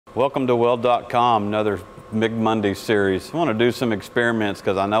Welcome to Weld.com, another MIG Monday series. I want to do some experiments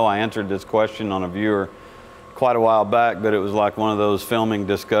because I know I answered this question on a viewer quite a while back, but it was like one of those filming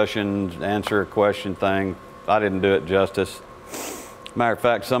discussions, answer a question thing. I didn't do it justice. Matter of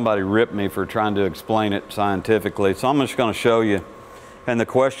fact, somebody ripped me for trying to explain it scientifically. So I'm just going to show you. And the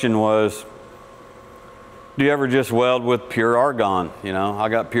question was, do you ever just weld with pure argon? You know, I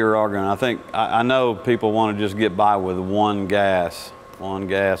got pure argon. I know people want to just get by with one gas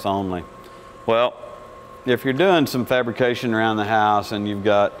only. Well, if you're doing some fabrication around the house and you've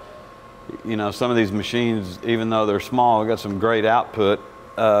got, you know, some of these machines, even though they're small, got some great output,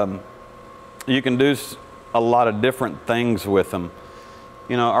 you can do a lot of different things with them.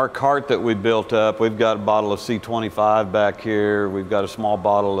 You know, our cart that we built up, we've got a bottle of C25 back here. We've got a small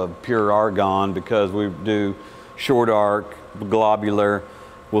bottle of pure argon because we do short arc, globular.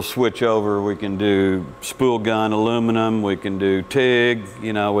 We'll switch over, we can do spool gun aluminum, we can do TIG,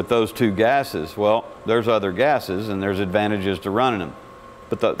 you know, with those two gases. Well, there's other gases and there's advantages to running them.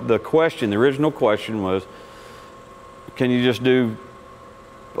 But the original question was, can you just do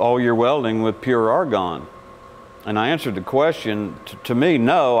all your welding with pure argon? And I answered the question, to me,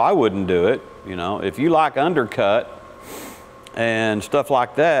 no, I wouldn't do it. You know, if you like undercut and stuff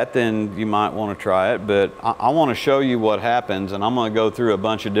like that, then you might want to try it. But I want to show you what happens, and I'm going to go through a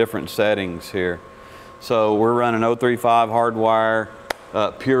bunch of different settings here. So we're running 035 hardwire,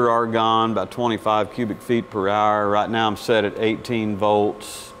 pure argon, about 25 cubic feet per hour. Right now I'm set at 18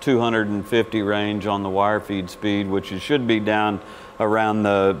 volts, 250 range on the wire feed speed, which should be down around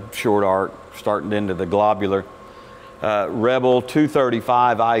the short arc, starting into the globular. Rebel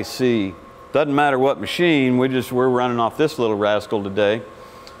 235 IC. Doesn't matter what machine, we're running off this little rascal today.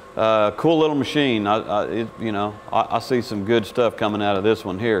 Cool little machine. I see some good stuff coming out of this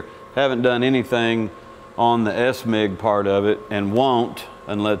one here. Haven't done anything on the SMIG part of it and won't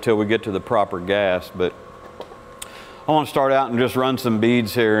until we get to the proper gas. But I want to start out and just run some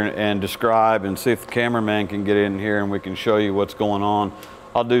beads here and describe and see if the cameraman can get in here and we can show you what's going on.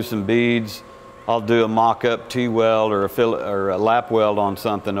 I'll do some beads. I'll do a mock-up T-weld or a lap weld on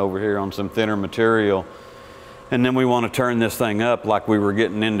something over here on some thinner material. And then we want to turn this thing up like we were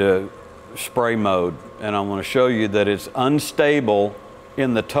getting into spray mode. And I want to show you that it's unstable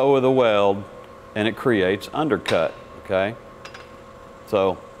in the toe of the weld and it creates undercut, okay?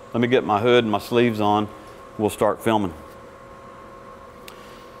 So let me get my hood and my sleeves on. We'll start filming.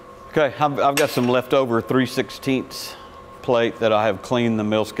 Okay, I've got some leftover 3/16 plate that I have cleaned the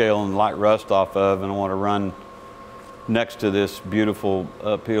mill scale and light rust off of, and I want to run next to this beautiful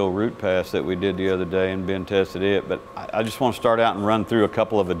uphill root pass that we did the other day and Ben tested it. But I just want to start out and run through a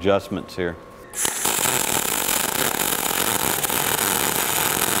couple of adjustments here.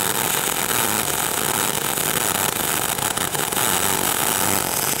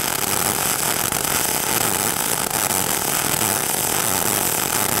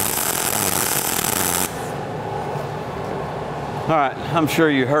 All right, I'm sure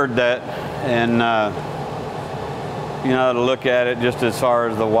you heard that, and you know, to look at it just as far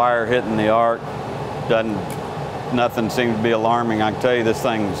as the wire hitting the arc, nothing seems to be alarming. I can tell you this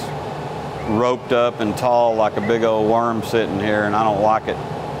thing's roped up and tall like a big old worm sitting here, and I don't like it.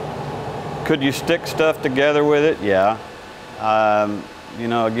 Could you stick stuff together with it? Yeah. You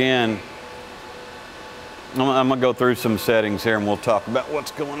know, again, I'm gonna go through some settings here and we'll talk about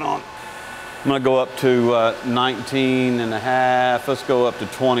what's going on. I'm going to go up to 19 and a half. Let's go up to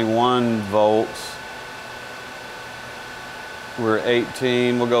 21 volts. We're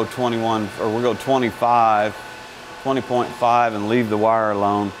 18. We'll go 21, or we'll go 25, 20.5 and leave the wire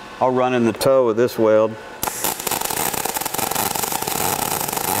alone. I'll run in the toe of this weld.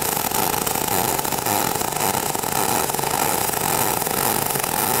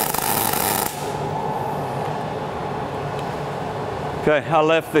 Okay, I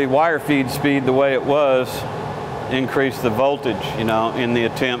left the wire feed speed the way it was, increased the voltage, you know, in the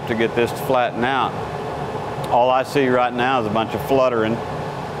attempt to get this to flatten out. All I see right now is a bunch of fluttering,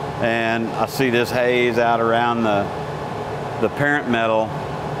 and I see this haze out around the parent metal.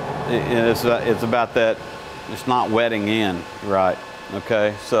 It's about that, it's not wetting in right,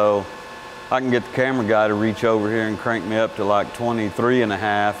 okay? So I can get the camera guy to reach over here and crank me up to like 23 and a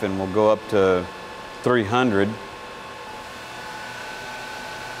half, and we'll go up to 300.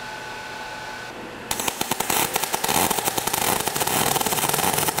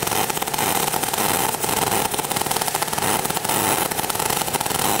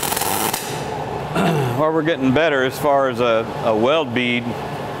 Well, we're getting better as far as a weld bead,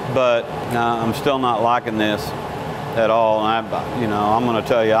 but I'm still not liking this at all. And I'm going to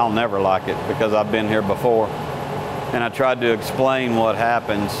tell you I'll never like it because I've been here before. And I tried to explain what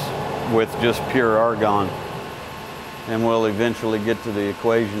happens with just pure argon. And we'll eventually get to the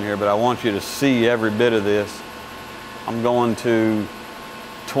equation here, but I want you to see every bit of this. I'm going to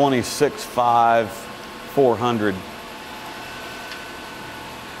 26.5, 400.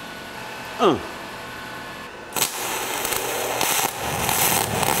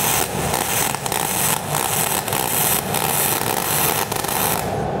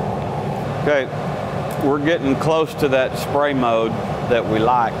 Okay, we're getting close to that spray mode that we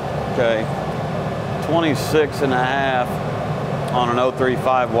like, okay? 26.5 on an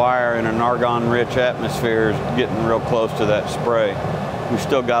 035 wire in an argon-rich atmosphere is getting real close to that spray. We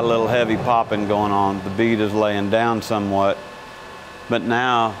still got a little heavy popping going on. The bead is laying down somewhat. But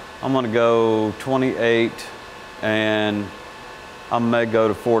now I'm gonna go 28 and I may go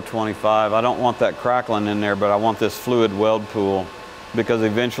to 425. I don't want that crackling in there, but I want this fluid weld pool because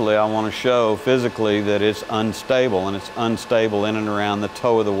eventually I want to show physically that it's unstable, and it's unstable in and around the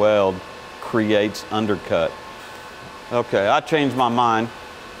toe of the weld, creates undercut. Okay, I changed my mind.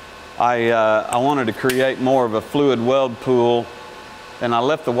 I wanted to create more of a fluid weld pool, and I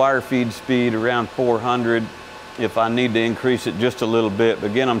left the wire feed speed around 400 if I need to increase it just a little bit.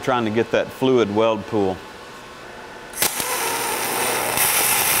 But again, I'm trying to get that fluid weld pool.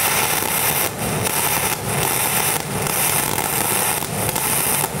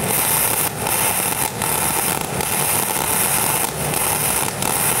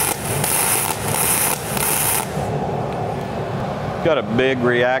 Got a big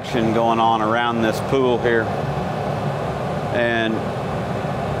reaction going on around this pool here, and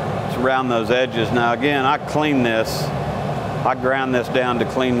it's around those edges. Now again, I clean this, I ground this down to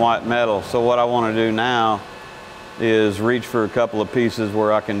clean white metal. So what I want to do now is reach for a couple of pieces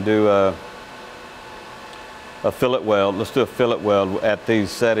where I can do a fillet weld. Let's do a fillet weld at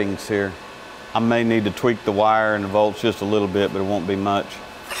these settings here. I may need to tweak the wire and the volts just a little bit, but it won't be much.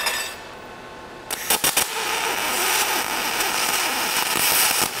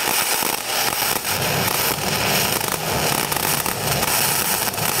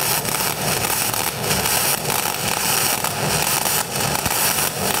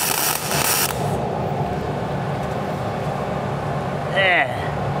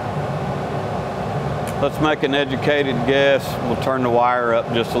 Let's make an educated guess. We'll turn the wire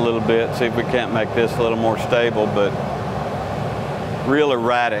up just a little bit, see if we can't make this a little more stable, but real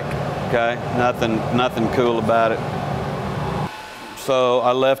erratic, okay? Nothing cool about it. So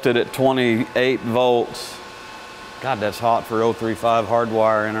I left it at 28 volts. God, that's hot for 035 hard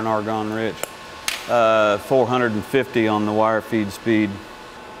wire in an argon rich. 450 on the wire feed speed.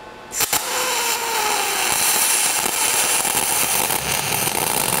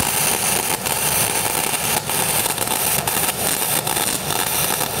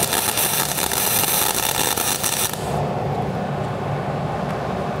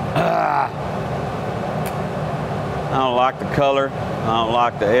 I don't like the color, I don't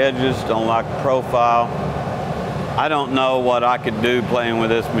like the edges, don't like the profile. I don't know what I could do playing with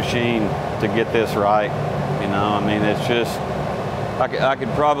this machine to get this right. You know, I mean, it's just, I could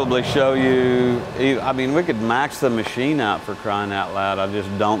probably show you, I mean, we could max the machine out, for crying out loud. I just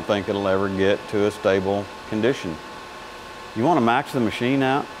don't think it'll ever get to a stable condition. You want to max the machine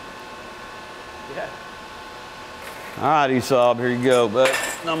out? Yeah. All right, Esau, here you go, but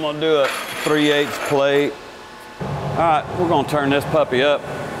I'm gonna do a 3/8 plate. All right, we're gonna turn this puppy up.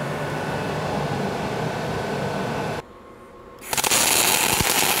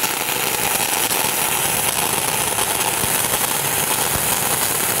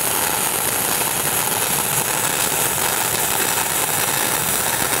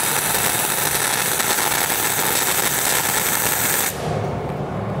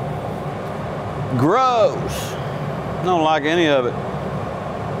 Gross. I don't like any of it.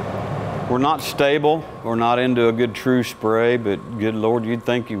 We're not stable. We're not into a good true spray, but good Lord, you'd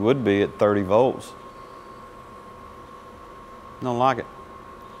think you would be at 30 volts. Don't like it.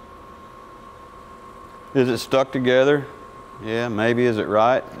 Is it stuck together? Yeah, maybe. Is it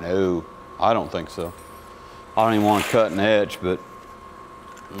right? No, I don't think so. I don't even want to cut and etch, but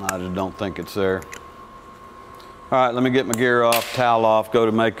I just don't think it's there. All right, let me get my gear off, towel off, go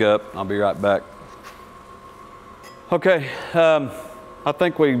to makeup. I'll be right back. Okay, I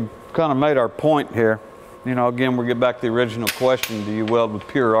think we kind of made our point here. You know, again, we'll get back to the original question, do you weld with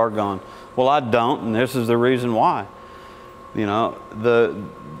pure argon? Well, I don't, and this is the reason why. You know,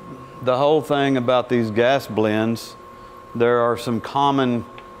 the whole thing about these gas blends, there are some common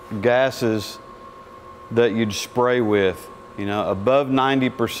gases that you'd spray with. You know, above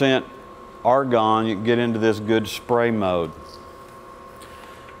 90% argon, you can get into this good spray mode.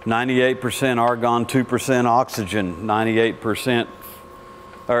 98% argon, 2% oxygen, 95%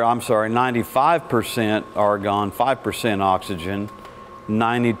 argon, 5% oxygen,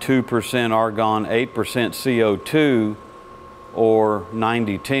 92% argon, 8% CO2, or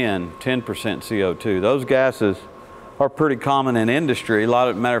 90-10, 10% CO2. Those gases are pretty common in industry.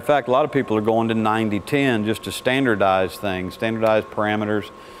 Matter of fact, a lot of people are going to 90-10 just to standardize things, standardize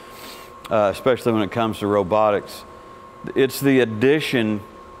parameters, especially when it comes to robotics. It's the addition,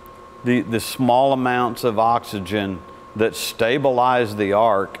 the small amounts of oxygen that stabilize the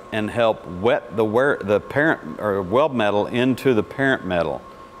arc and help wet the parent or weld metal into the parent metal.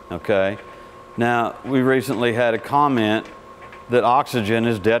 Okay. Now, we recently had a comment that oxygen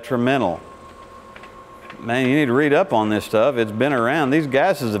is detrimental. Man, you need to read up on this stuff. It's been around. These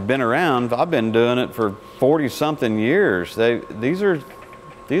gases have been around. I've been doing it for 40-something years. These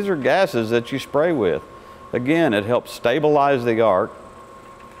are gases that you spray with. Again, it helps stabilize the arc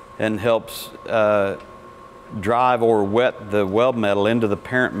and helps drive or wet the weld metal into the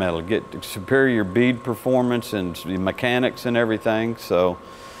parent metal, get superior bead performance and mechanics and everything. So,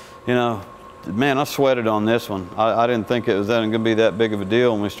 you know, man, I sweated on this one. I didn't think it was going to be that big of a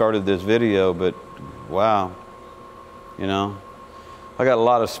deal when we started this video, but wow, you know, I got a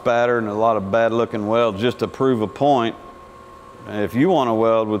lot of spatter and a lot of bad looking welds just to prove a point. If you want to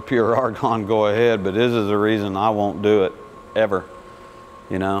weld with pure argon, go ahead, but this is the reason I won't do it ever.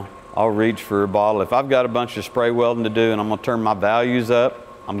 You know, I'll reach for a bottle. If I've got a bunch of spray welding to do and I'm going to turn my values up,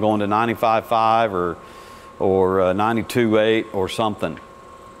 I'm going to 95.5 or 92.8 or something.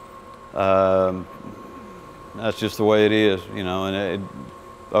 That's just the way it is, you know. And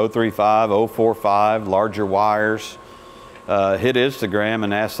 035, 045, larger wires. Hit Instagram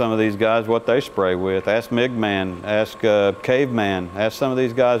and ask some of these guys what they spray with. Ask MIG Man, ask Caveman, ask some of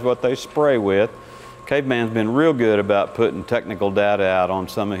these guys what they spray with. Caveman's been real good about putting technical data out on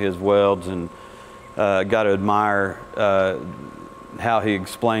some of his welds, and got to admire how he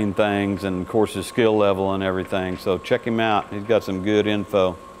explained things and of course his skill level and everything. So check him out. He's got some good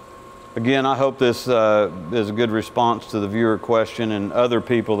info. Again, I hope this is a good response to the viewer question and other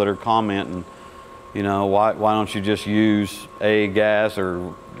people that are commenting. You know, why don't you just use a gas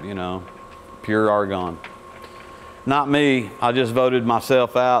or, you know, pure argon? Not me. I just voted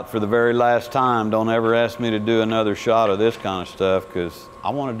myself out for the very last time. Don't ever ask me to do another shot of this kind of stuff because I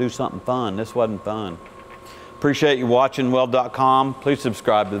want to do something fun. This wasn't fun. Appreciate you watching Weld.com. Please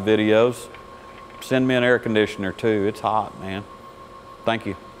subscribe to the videos. Send me an air conditioner too. It's hot, man. Thank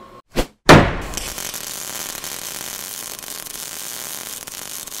you.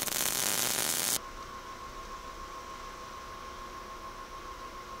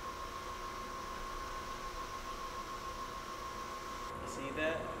 See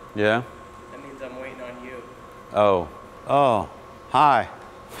that? Yeah? That means I'm waiting on you. Oh, hi.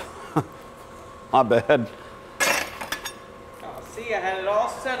 My bad. Oh, see, I had it all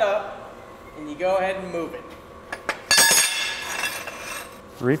set up, and you go ahead and move it.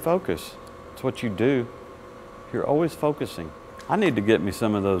 Refocus. It's what you do. You're always focusing. I need to get me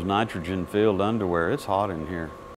some of those nitrogen-filled underwear. It's hot in here.